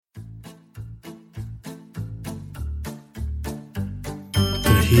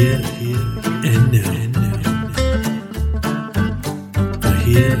The here and now. The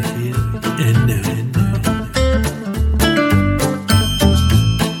here and now.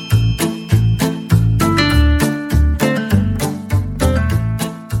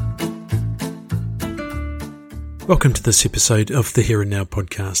 Welcome to this episode of the Here and Now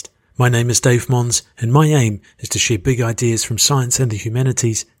podcast. My name is Dave Mons, and my aim is to share big ideas from science and the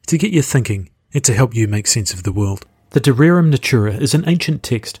humanities to get you thinking and to help you make sense of the world. The De Rerum Natura is an ancient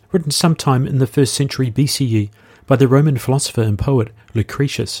text written sometime in the 1st century BCE by the Roman philosopher and poet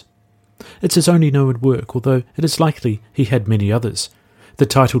Lucretius. It's his only known work, although it is likely he had many others. The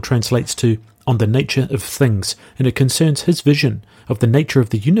title translates to On the Nature of Things, and it concerns his vision of the nature of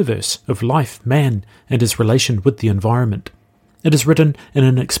the universe, of life, man, and his relation with the environment. It is written in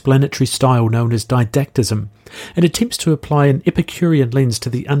an explanatory style known as didactism, and attempts to apply an Epicurean lens to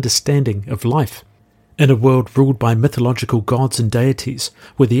the understanding of life. In a world ruled by mythological gods and deities,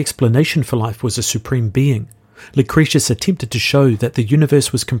 where the explanation for life was a supreme being, Lucretius attempted to show that the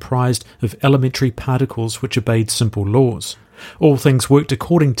universe was comprised of elementary particles which obeyed simple laws. All things worked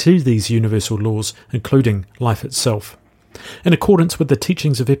according to these universal laws, including life itself. In accordance with the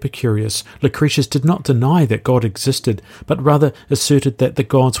teachings of Epicurus, Lucretius did not deny that God existed, but rather asserted that the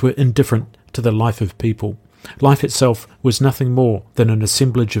gods were indifferent to the life of people. Life itself was nothing more than an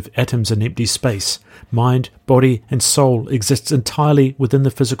assemblage of atoms in empty space. Mind, body, and soul exists entirely within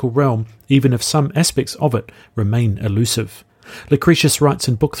the physical realm, even if some aspects of it remain elusive. Lucretius writes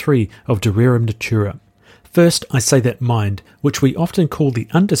in Book 3 of De Rerum Natura, "First, I say that mind, which we often call the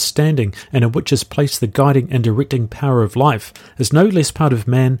understanding and in which is placed the guiding and directing power of life, is no less part of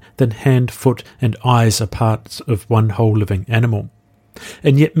man than hand, foot, and eyes are parts of one whole living animal.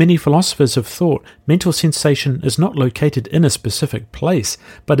 And yet many philosophers have thought mental sensation is not located in a specific place,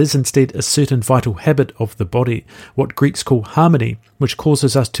 but is instead a certain vital habit of the body, what Greeks call harmony, which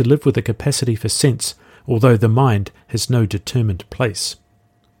causes us to live with a capacity for sense, although the mind has no determined place."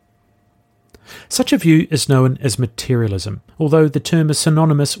 Such a view is known as materialism, although the term is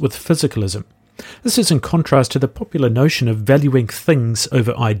synonymous with physicalism. This is in contrast to the popular notion of valuing things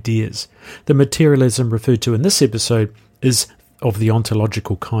over ideas. The materialism referred to in this episode is of the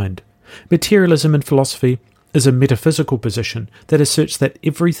ontological kind. Materialism in philosophy is a metaphysical position that asserts that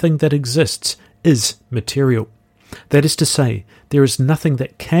everything that exists is material. That is to say, there is nothing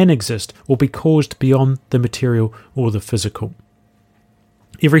that can exist or be caused beyond the material or the physical.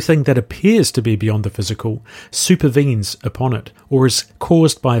 Everything that appears to be beyond the physical supervenes upon it, or is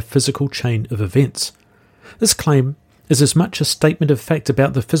caused by a physical chain of events. This claim is as much a statement of fact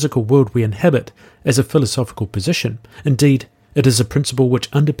about the physical world we inhabit as a philosophical position. Indeed, it is a principle which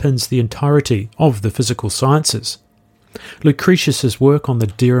underpins the entirety of the physical sciences. Lucretius's work on the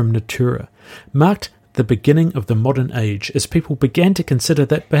De Rerum Natura marked the beginning of the modern age, as people began to consider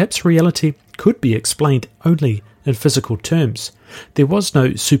that perhaps reality could be explained only in physical terms. There was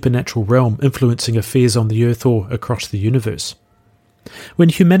no supernatural realm influencing affairs on the earth or across the universe. When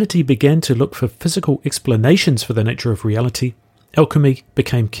humanity began to look for physical explanations for the nature of reality, alchemy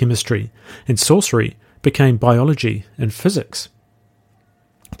became chemistry, and sorcery became biology and physics.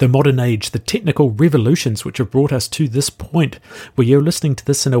 The modern age, the technical revolutions which have brought us to this point, where you're listening to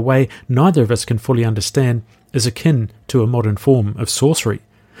this in a way neither of us can fully understand, is akin to a modern form of sorcery.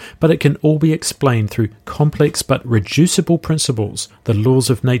 But it can all be explained through complex but reducible principles, the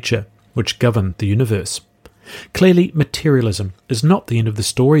laws of nature, which govern the universe. Clearly, materialism is not the end of the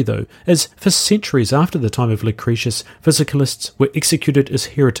story, though, as for centuries after the time of Lucretius, physicalists were executed as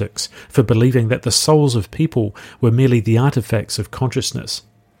heretics for believing that the souls of people were merely the artifacts of consciousness.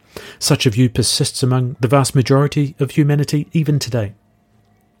 Such a view persists among the vast majority of humanity even today.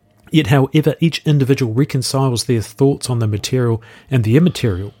 Yet however each individual reconciles their thoughts on the material and the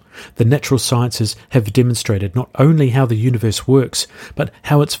immaterial, the natural sciences have demonstrated not only how the universe works, but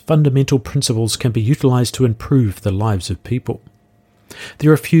how its fundamental principles can be utilized to improve the lives of people.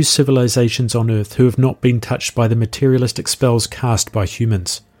 There are few civilizations on Earth who have not been touched by the materialistic spells cast by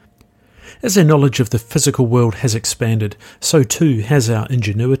humans. As our knowledge of the physical world has expanded, so too has our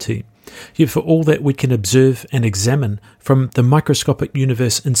ingenuity. Yet for all that we can observe and examine, from the microscopic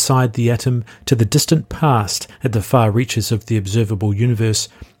universe inside the atom to the distant past at the far reaches of the observable universe,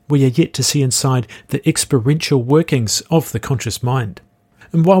 we are yet to see inside the experiential workings of the conscious mind.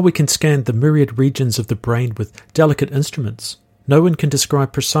 And while we can scan the myriad regions of the brain with delicate instruments, no one can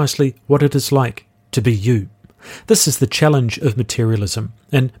describe precisely what it is like to be you. This is the challenge of materialism,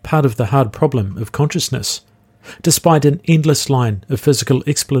 and part of the hard problem of consciousness. Despite an endless line of physical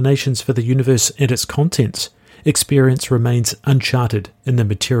explanations for the universe and its contents, experience remains uncharted in the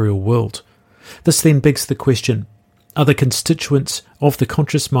material world. This then begs the question, Are the constituents of the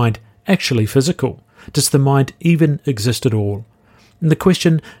conscious mind actually physical? Does the mind even exist at all? And the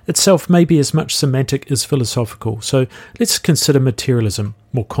question itself may be as much semantic as philosophical, so let's consider materialism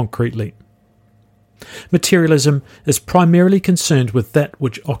more concretely. Materialism is primarily concerned with that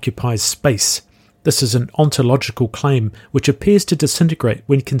which occupies space. This is an ontological claim which appears to disintegrate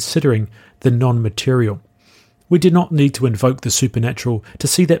when considering the non-material. We do not need to invoke the supernatural to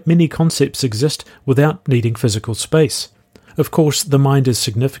see that many concepts exist without needing physical space. Of course, the mind is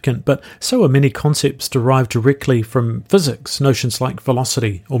significant, but so are many concepts derived directly from physics, notions like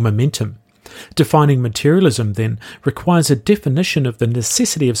velocity or momentum. Defining materialism, then, requires a definition of the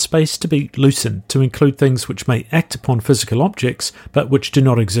necessity of space to be loosened to include things which may act upon physical objects, but which do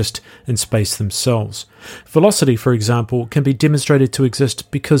not exist in space themselves. Velocity, for example, can be demonstrated to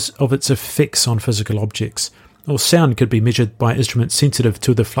exist because of its effects on physical objects, or sound could be measured by instruments sensitive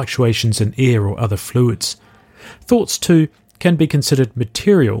to the fluctuations in air or other fluids. Thoughts, too, can be considered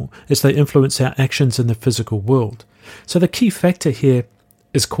material as they influence our actions in the physical world. So the key factor here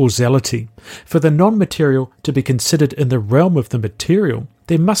is causality. For the non-material to be considered in the realm of the material,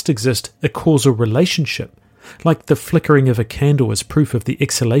 there must exist a causal relationship, like the flickering of a candle is proof of the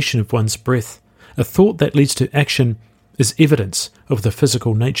exhalation of one's breath. A thought that leads to action is evidence of the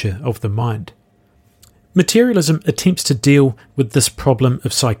physical nature of the mind. Materialism attempts to deal with this problem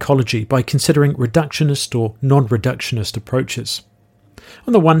of psychology by considering reductionist or non-reductionist approaches.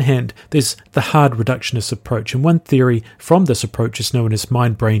 On the one hand, there's the hard reductionist approach, and one theory from this approach is known as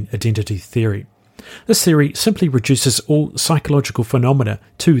mind-brain identity theory. This theory simply reduces all psychological phenomena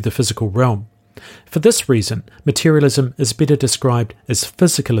to the physical realm. For this reason, materialism is better described as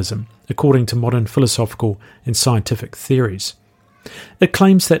physicalism, according to modern philosophical and scientific theories. It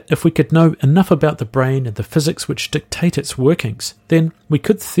claims that if we could know enough about the brain and the physics which dictate its workings, then we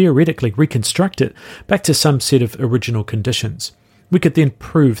could theoretically reconstruct it back to some set of original conditions. We could then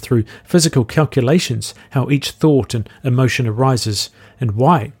prove through physical calculations how each thought and emotion arises and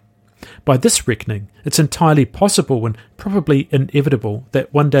why. By this reckoning, it's entirely possible and probably inevitable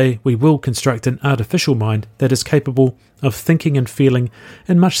that one day we will construct an artificial mind that is capable of thinking and feeling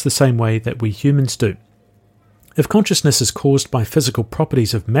in much the same way that we humans do. If consciousness is caused by physical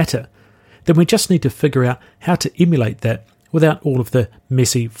properties of matter, then we just need to figure out how to emulate that without all of the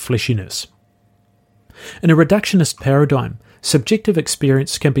messy fleshiness. In a reductionist paradigm, subjective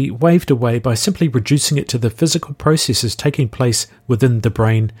experience can be waved away by simply reducing it to the physical processes taking place within the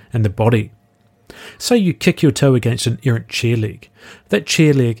brain and the body. Say you kick your toe against an errant chair leg. That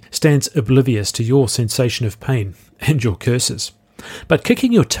chair leg stands oblivious to your sensation of pain and your curses. But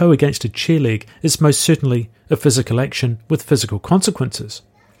kicking your toe against a chair leg is most certainly a physical action with physical consequences.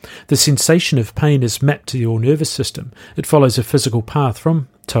 The sensation of pain is mapped to your nervous system. It follows a physical path from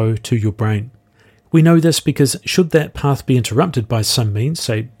toe to your brain. We know this because should that path be interrupted by some means,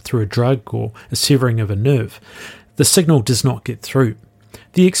 say through a drug or a severing of a nerve, the signal does not get through.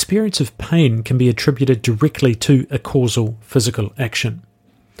 The experience of pain can be attributed directly to a causal physical action.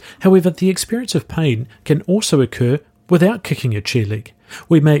 However, the experience of pain can also occur without kicking a chair leg.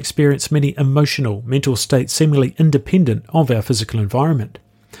 We may experience many emotional, mental states seemingly independent of our physical environment.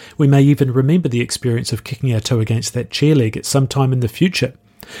 We may even remember the experience of kicking our toe against that chair leg at some time in the future.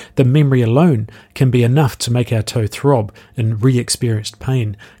 The memory alone can be enough to make our toe throb in re-experienced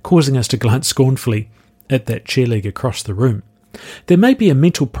pain, causing us to glance scornfully at that chair leg across the room. There may be a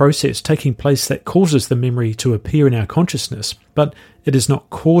mental process taking place that causes the memory to appear in our consciousness, but it is not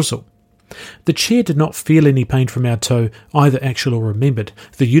causal. The chair did not feel any pain from our toe, either actual or remembered.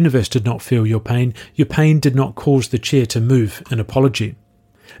 The universe did not feel your pain. Your pain did not cause the chair to move in apology.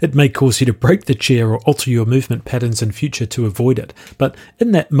 It may cause you to break the chair or alter your movement patterns in future to avoid it, but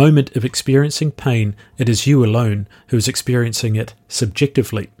in that moment of experiencing pain, it is you alone who is experiencing it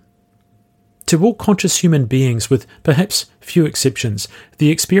subjectively. To all conscious human beings, with perhaps few exceptions, the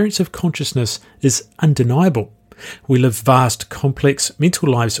experience of consciousness is undeniable. We live vast, complex mental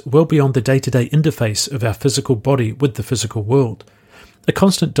lives well beyond the day-to-day interface of our physical body with the physical world. A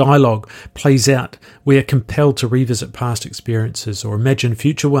constant dialogue plays out. We are compelled to revisit past experiences or imagine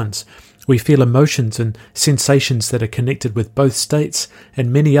future ones. We feel emotions and sensations that are connected with both states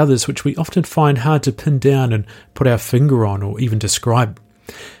and many others which we often find hard to pin down and put our finger on or even describe.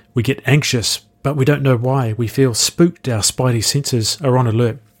 We get anxious, but we don't know why. We feel spooked. Our spidey senses are on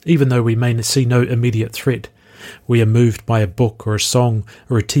alert, even though we may see no immediate threat. We are moved by a book or a song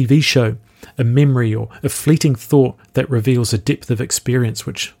or a TV show, a memory or a fleeting thought that reveals a depth of experience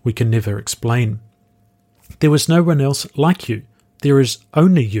which we can never explain. There was no one else like you. There is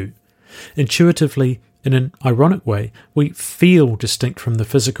only you. Intuitively, In an ironic way, we feel distinct from the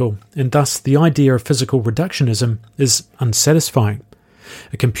physical, and thus the idea of physical reductionism is unsatisfying.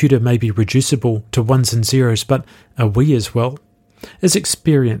 A computer may be reducible to ones and zeros, but are we as well? Is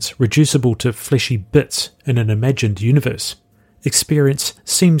experience reducible to fleshy bits in an imagined universe? Experience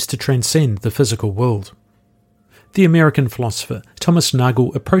seems to transcend the physical world. The American philosopher Thomas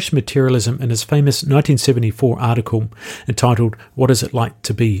Nagel approached materialism in his famous 1974 article entitled "What is it like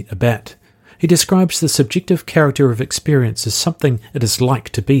to be a bat?" He describes the subjective character of experience as something it is like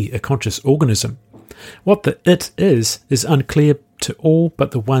to be a conscious organism. What the it is unclear to all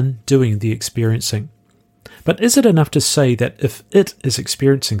but the one doing the experiencing. But is it enough to say that if it is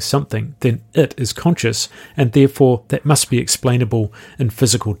experiencing something, then it is conscious, and therefore that must be explainable in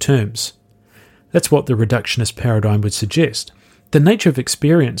physical terms? That's what the reductionist paradigm would suggest. The nature of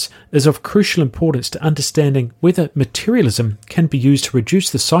experience is of crucial importance to understanding whether materialism can be used to reduce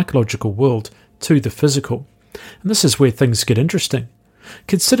the psychological world to the physical. And this is where things get interesting.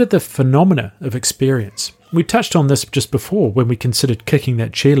 Consider the phenomena of experience. We touched on this just before when we considered kicking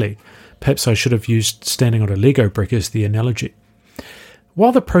that chair leg. Perhaps I should have used standing on a Lego brick as the analogy.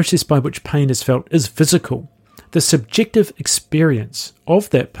 While the process by which pain is felt is physical, the subjective experience of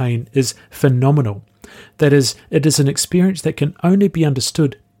that pain is phenomenal. That is, it is an experience that can only be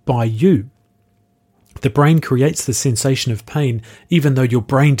understood by you. The brain creates the sensation of pain even though your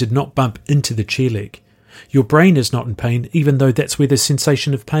brain did not bump into the chair leg. Your brain is not in pain even though that's where the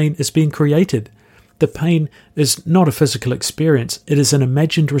sensation of pain is being created. The pain is not a physical experience, it is an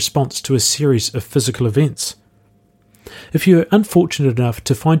imagined response to a series of physical events. If you are unfortunate enough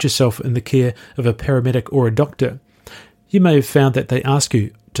to find yourself in the care of a paramedic or a doctor, you may have found that they ask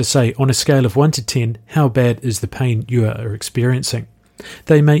you to say on a scale of 1 to 10 how bad is the pain you are experiencing.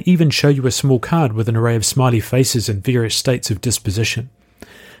 They may even show you a small card with an array of smiley faces and various states of disposition.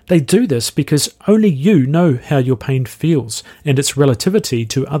 They do this because only you know how your pain feels and its relativity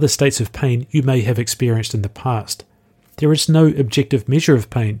to other states of pain you may have experienced in the past. There is no objective measure of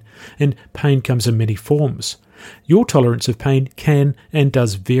pain, and pain comes in many forms. Your tolerance of pain can and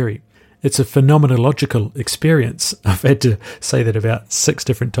does vary. It's a phenomenological experience. I've had to say that about 6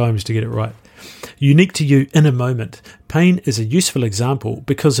 different times to get it right. Unique to you in a moment, pain is a useful example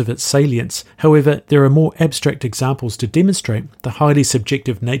because of its salience. However, there are more abstract examples to demonstrate the highly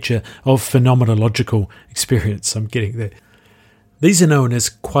subjective nature of phenomenological experience. I'm getting there. These are known as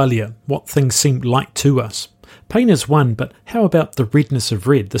qualia, what things seem like to us. Pain is one, but how about the redness of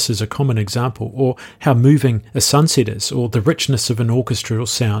red? This is a common example. Or how moving a sunset is, or the richness of an orchestral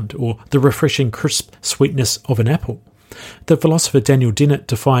sound, or the refreshing crisp sweetness of an apple. The philosopher Daniel Dennett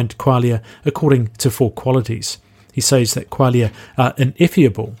defined qualia according to 4 qualities. He says that qualia are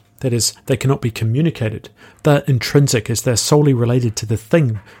ineffiable, that is, they cannot be communicated. They are intrinsic, as they are solely related to the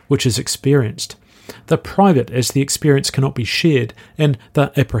thing which is experienced. They are private, as the experience cannot be shared, and they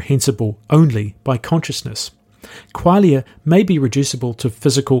are apprehensible only by consciousness. Qualia may be reducible to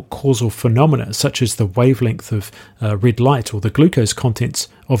physical causal phenomena such as the wavelength of red light or the glucose contents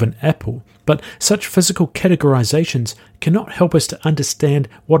of an apple, but such physical categorizations cannot help us to understand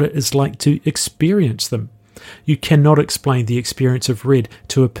what it is like to experience them. You cannot explain the experience of red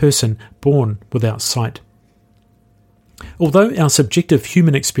to a person born without sight. Although our subjective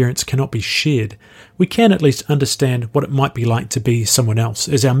human experience cannot be shared, we can at least understand what it might be like to be someone else,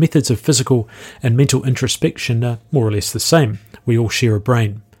 as our methods of physical and mental introspection are more or less the same. We all share a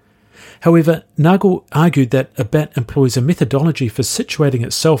brain. However, Nagel argued that a bat employs a methodology for situating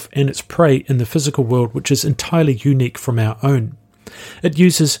itself and its prey in the physical world which is entirely unique from our own. It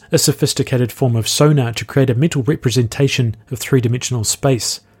uses a sophisticated form of sonar to create a mental representation of 3-dimensional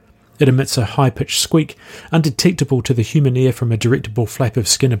space. It emits a high-pitched squeak, undetectable to the human ear from a directable flap of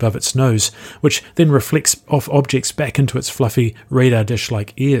skin above its nose, which then reflects off objects back into its fluffy radar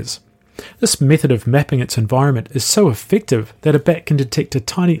dish-like ears. This method of mapping its environment is so effective that a bat can detect a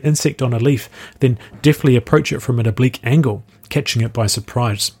tiny insect on a leaf, then deftly approach it from an oblique angle, catching it by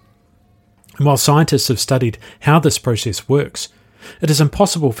surprise. And while scientists have studied how this process works, it is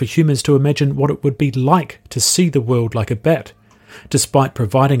impossible for humans to imagine what it would be like to see the world like a bat. Despite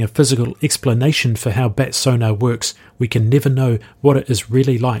providing a physical explanation for how bat sonar works, we can never know what it is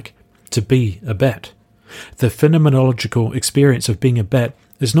really like to be a bat. The phenomenological experience of being a bat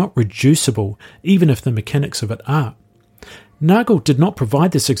is not reducible, even if the mechanics of it are. Nagel did not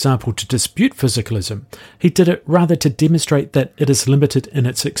provide this example to dispute physicalism. He did it rather to demonstrate that it is limited in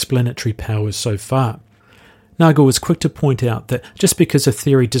its explanatory powers so far. Nagel was quick to point out that just because a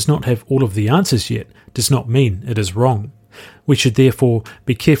theory does not have all of the answers yet, does not mean it is wrong. We should therefore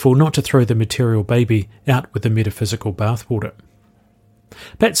be careful not to throw the material baby out with the metaphysical bathwater.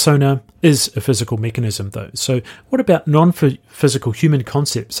 Bat sonar is a physical mechanism, though, so what about non-physical human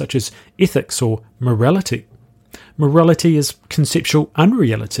concepts such as ethics or morality? Morality is conceptual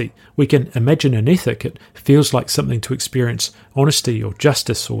unreality. We can imagine an ethic. It feels like something to experience honesty or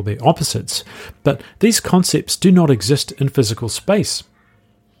justice or their opposites. But these concepts do not exist in physical space.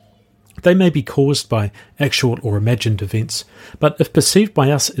 They may be caused by actual or imagined events, but if perceived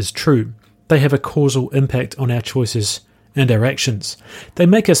by us as true, they have a causal impact on our choices and our actions. They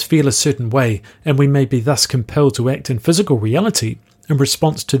make us feel a certain way, and we may be thus compelled to act in physical reality in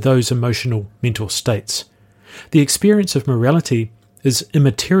response to those emotional mental states. The experience of morality is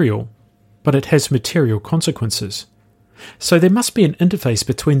immaterial, but it has material consequences. So there must be an interface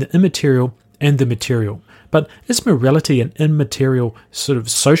between the immaterial and the material. But is morality an immaterial sort of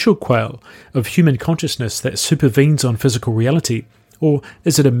social quale of human consciousness that supervenes on physical reality, or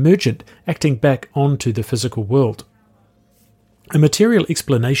is it emergent, acting back onto the physical world? A material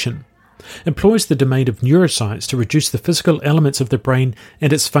explanation employs the domain of neuroscience to reduce the physical elements of the brain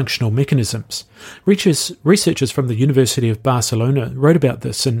and its functional mechanisms. Researchers from the University of Barcelona wrote about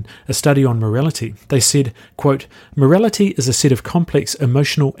this in a study on morality. They said, quote, "Morality is a set of complex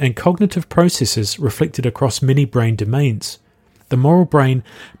emotional and cognitive processes reflected across many brain domains. The moral brain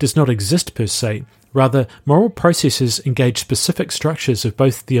does not exist per se. Rather, moral processes engage specific structures of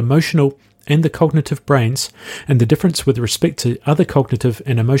both the emotional and the cognitive brains, and the difference with respect to other cognitive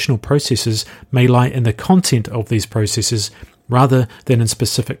and emotional processes may lie in the content of these processes rather than in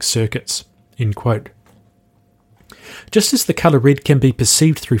specific circuits." End quote. Just as the colour red can be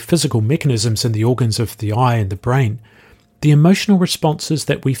perceived through physical mechanisms in the organs of the eye and the brain, the emotional responses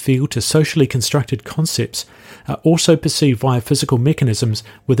that we feel to socially constructed concepts are also perceived via physical mechanisms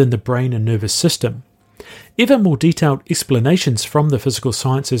within the brain and nervous system. Ever more detailed explanations from the physical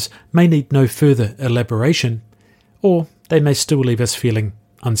sciences may need no further elaboration, or they may still leave us feeling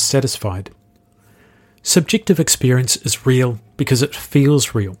unsatisfied. Subjective experience is real because it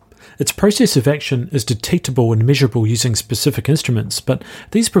feels real. Its process of action is detectable and measurable using specific instruments, but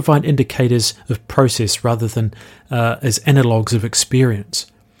these provide indicators of process rather than as analogues of experience.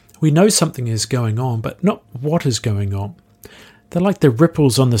 We know something is going on, but not what is going on. They're like the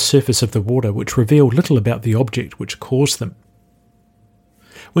ripples on the surface of the water, which reveal little about the object which caused them.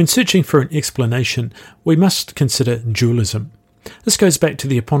 When searching for an explanation, we must consider dualism. This goes back to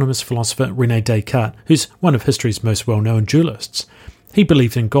the eponymous philosopher René Descartes, who's one of history's most well-known dualists. He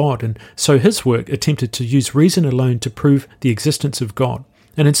believed in God, and so his work attempted to use reason alone to prove the existence of God.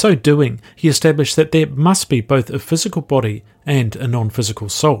 And in so doing, he established that there must be both a physical body and a non-physical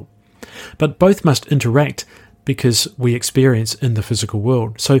soul. But both must interact because we experience in the physical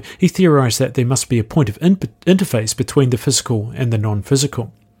world. So he theorized that there must be a point of interface between the physical and the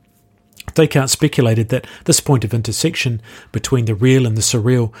non-physical. Descartes speculated that this point of intersection between the real and the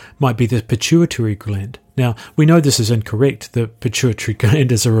surreal might be the pituitary gland. Now, we know this is incorrect. The pituitary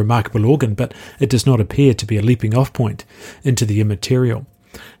gland is a remarkable organ, but it does not appear to be a leaping off point into the immaterial.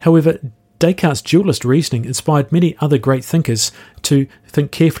 However, Descartes' dualist reasoning inspired many other great thinkers to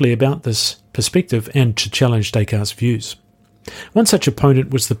think carefully about this perspective and to challenge Descartes' views. One such opponent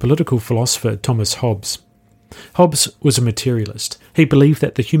was the political philosopher Thomas Hobbes. Hobbes was a materialist. He believed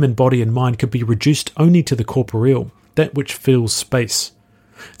that the human body and mind could be reduced only to the corporeal, that which fills space.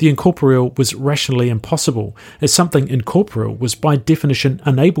 The incorporeal was rationally impossible, as something incorporeal was by definition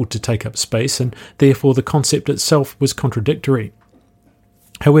unable to take up space, and therefore the concept itself was contradictory.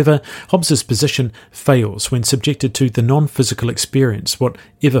 However, Hobbes's position fails when subjected to the non-physical experience,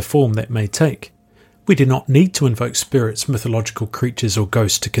 whatever form that may take. We do not need to invoke spirits, mythological creatures, or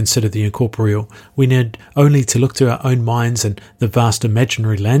ghosts to consider the incorporeal. We need only to look to our own minds and the vast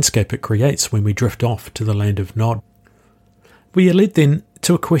imaginary landscape it creates when we drift off to the land of Nod. We are led then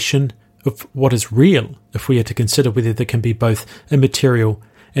to a question of what is real if we are to consider whether there can be both immaterial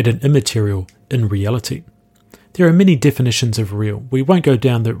and an immaterial in reality. There are many definitions of real. We won't go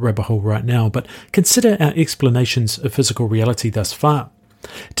down the rabbit hole right now, but consider our explanations of physical reality thus far.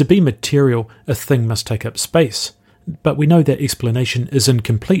 To be material, a thing must take up space, but we know that explanation is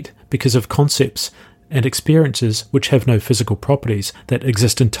incomplete because of concepts and experiences which have no physical properties that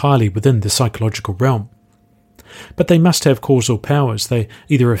exist entirely within the psychological realm. But they must have causal powers. They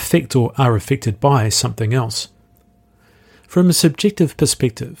either affect or are affected by something else. From a subjective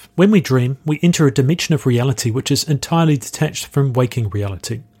perspective, when we dream, we enter a dimension of reality which is entirely detached from waking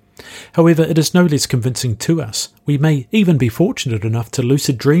reality. However, it is no less convincing to us. We may even be fortunate enough to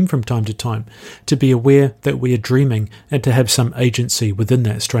lucid dream from time to time, to be aware that we are dreaming and to have some agency within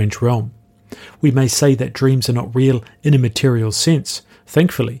that strange realm. We may say that dreams are not real in a material sense,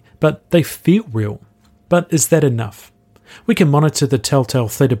 thankfully, but they feel real. But is that enough? We can monitor the telltale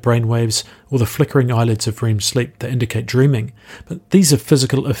theta brainwaves or the flickering eyelids of REM sleep that indicate dreaming, but these are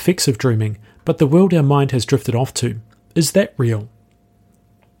physical effects of dreaming. But the world our mind has drifted off to, is that real?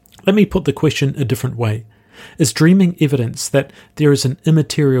 Let me put the question a different way. Is dreaming evidence that there is an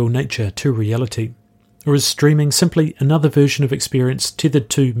immaterial nature to reality? Or is dreaming simply another version of experience tethered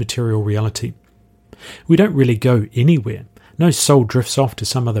to material reality? We don't really go anywhere. No soul drifts off to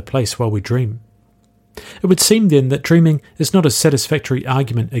some other place while we dream. It would seem then that dreaming is not a satisfactory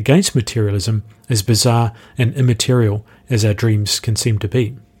argument against materialism, as bizarre and immaterial as our dreams can seem to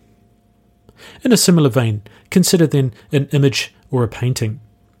be. In a similar vein, consider then an image or a painting.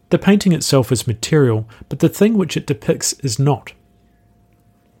 The painting itself is material, but the thing which it depicts is not.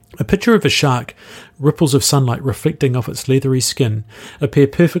 A picture of a shark, ripples of sunlight reflecting off its leathery skin, appear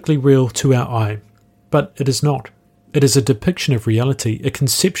perfectly real to our eye, but it is not. It is a depiction of reality, a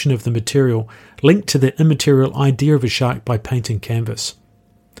conception of the material, linked to the immaterial idea of a shark by painting canvas.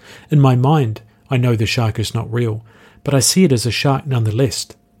 In my mind, I know the shark is not real, but I see it as a shark nonetheless.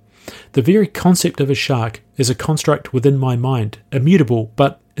 The very concept of a shark is a construct within my mind, immutable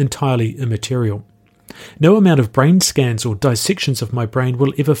but entirely immaterial. No amount of brain scans or dissections of my brain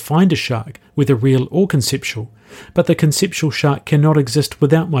will ever find a shark, whether real or conceptual, but the conceptual shark cannot exist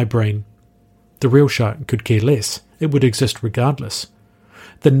without my brain. The real shark could care less. It would exist regardless.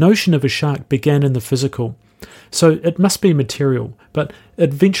 The notion of a shark began in the physical, so it must be material, but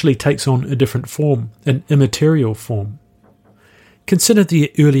it eventually takes on a different form, an immaterial form. Consider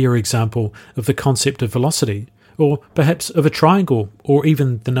the earlier example of the concept of velocity, or perhaps of a triangle, or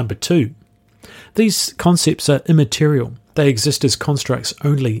even the number 2. These concepts are immaterial. They exist as constructs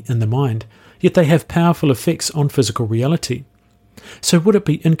only in the mind, yet they have powerful effects on physical reality. So would it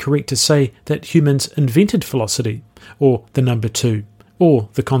be incorrect to say that humans invented velocity, or the number 2, or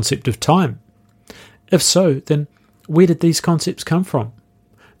the concept of time? If so, then where did these concepts come from?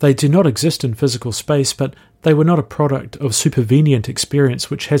 They do not exist in physical space, but they were not a product of supervenient experience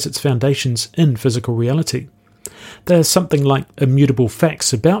which has its foundations in physical reality. They are something like immutable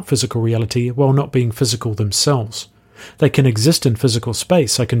facts about physical reality while not being physical themselves. They can exist in physical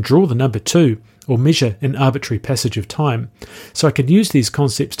space. I can draw the number 2 or measure an arbitrary passage of time. So I can use these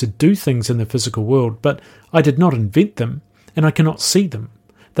concepts to do things in the physical world, but I did not invent them, and I cannot see them.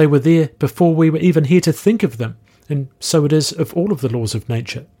 They were there before we were even here to think of them, and so it is of all of the laws of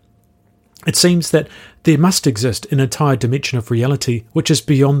nature. It seems that there must exist an entire dimension of reality which is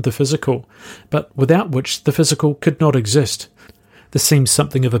beyond the physical, but without which the physical could not exist. This seems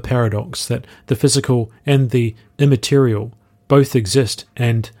something of a paradox, that the physical and the immaterial both exist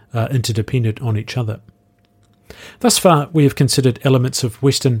and are interdependent on each other. Thus far, we have considered elements of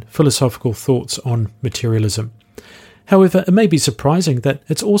Western philosophical thoughts on materialism. However, it may be surprising that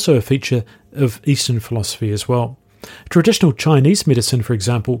it's also a feature of Eastern philosophy as well. Traditional Chinese medicine, for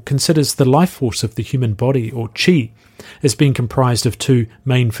example, considers the life force of the human body, or qi, as being comprised of 2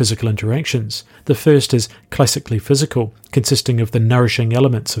 main physical interactions. The first is classically physical, consisting of the nourishing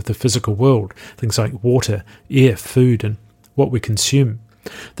elements of the physical world, things like water, air, food, and what we consume.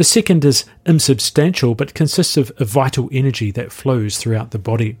 The second is insubstantial, but consists of a vital energy that flows throughout the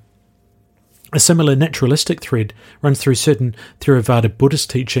body. A similar naturalistic thread runs through certain Theravada Buddhist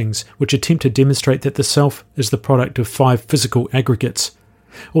teachings, which attempt to demonstrate that the self is the product of 5 physical aggregates,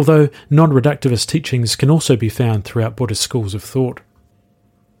 although non-reductivist teachings can also be found throughout Buddhist schools of thought.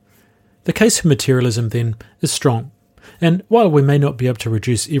 The case for materialism, then, is strong, and while we may not be able to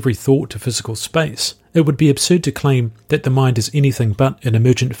reduce every thought to physical space, it would be absurd to claim that the mind is anything but an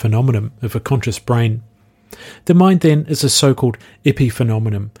emergent phenomenon of a conscious brain. The mind, then, is a so-called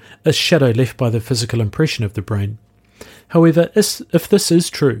epiphenomenon, a shadow left by the physical impression of the brain. However, if this is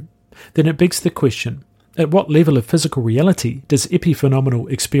true, then it begs the question, at what level of physical reality does epiphenomenal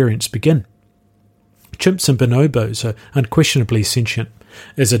experience begin? Chimps and bonobos are unquestionably sentient,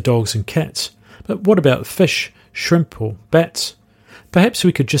 as are dogs and cats. But what about fish, shrimp, or bats? Perhaps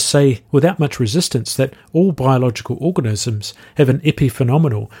we could just say, without much resistance, that all biological organisms have an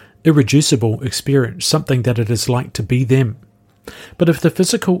epiphenomenal, irreducible experience, something that it is like to be them. But if the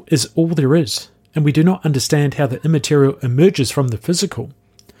physical is all there is, and we do not understand how the immaterial emerges from the physical,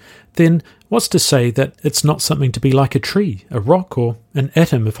 then what's to say that it's not something to be like a tree, a rock, or an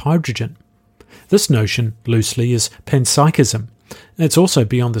atom of hydrogen? This notion, loosely, is panpsychism. It's also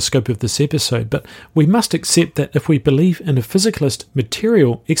beyond the scope of this episode, but we must accept that if we believe in a physicalist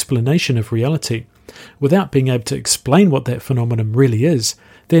material explanation of reality, without being able to explain what that phenomenon really is,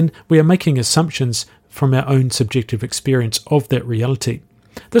 then we are making assumptions from our own subjective experience of that reality.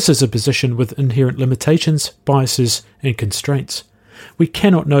 This is a position with inherent limitations, biases, and constraints. We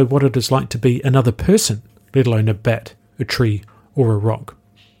cannot know what it is like to be another person, let alone a bat, a tree, or a rock.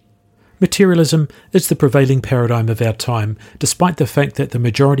 Materialism is the prevailing paradigm of our time, despite the fact that the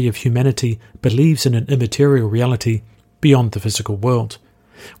majority of humanity believes in an immaterial reality beyond the physical world.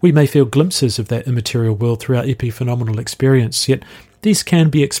 We may feel glimpses of that immaterial world through our epiphenomenal experience, yet these can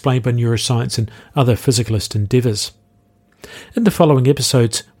be explained by neuroscience and other physicalist endeavours. In the following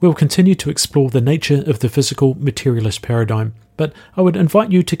episodes, we'll continue to explore the nature of the physical materialist paradigm, but I would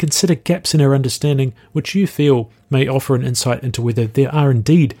invite you to consider gaps in our understanding which you feel may offer an insight into whether there are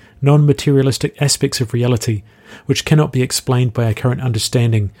indeed non-materialistic aspects of reality which cannot be explained by our current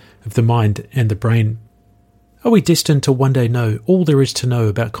understanding of the mind and the brain. Are we destined to one day know all there is to know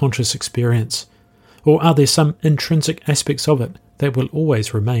about conscious experience? Or are there some intrinsic aspects of it that will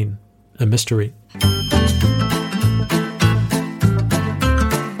always remain a mystery?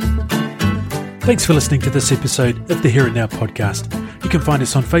 Thanks for listening to this episode of the Here and Now podcast. You can find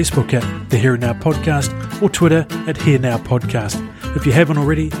us on Facebook at the Here and Now podcast or Twitter at Here Now Podcast. If you haven't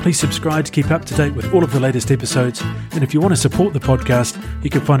already, please subscribe to keep up to date with all of the latest episodes. And if you want to support the podcast, you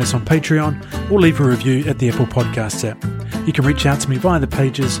can find us on Patreon or leave a review at the Apple Podcasts app. You can reach out to me via the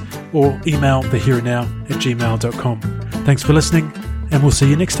pages or email thehereandnow@gmail.com. Thanks for listening, and we'll see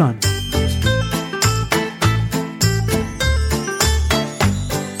you next time.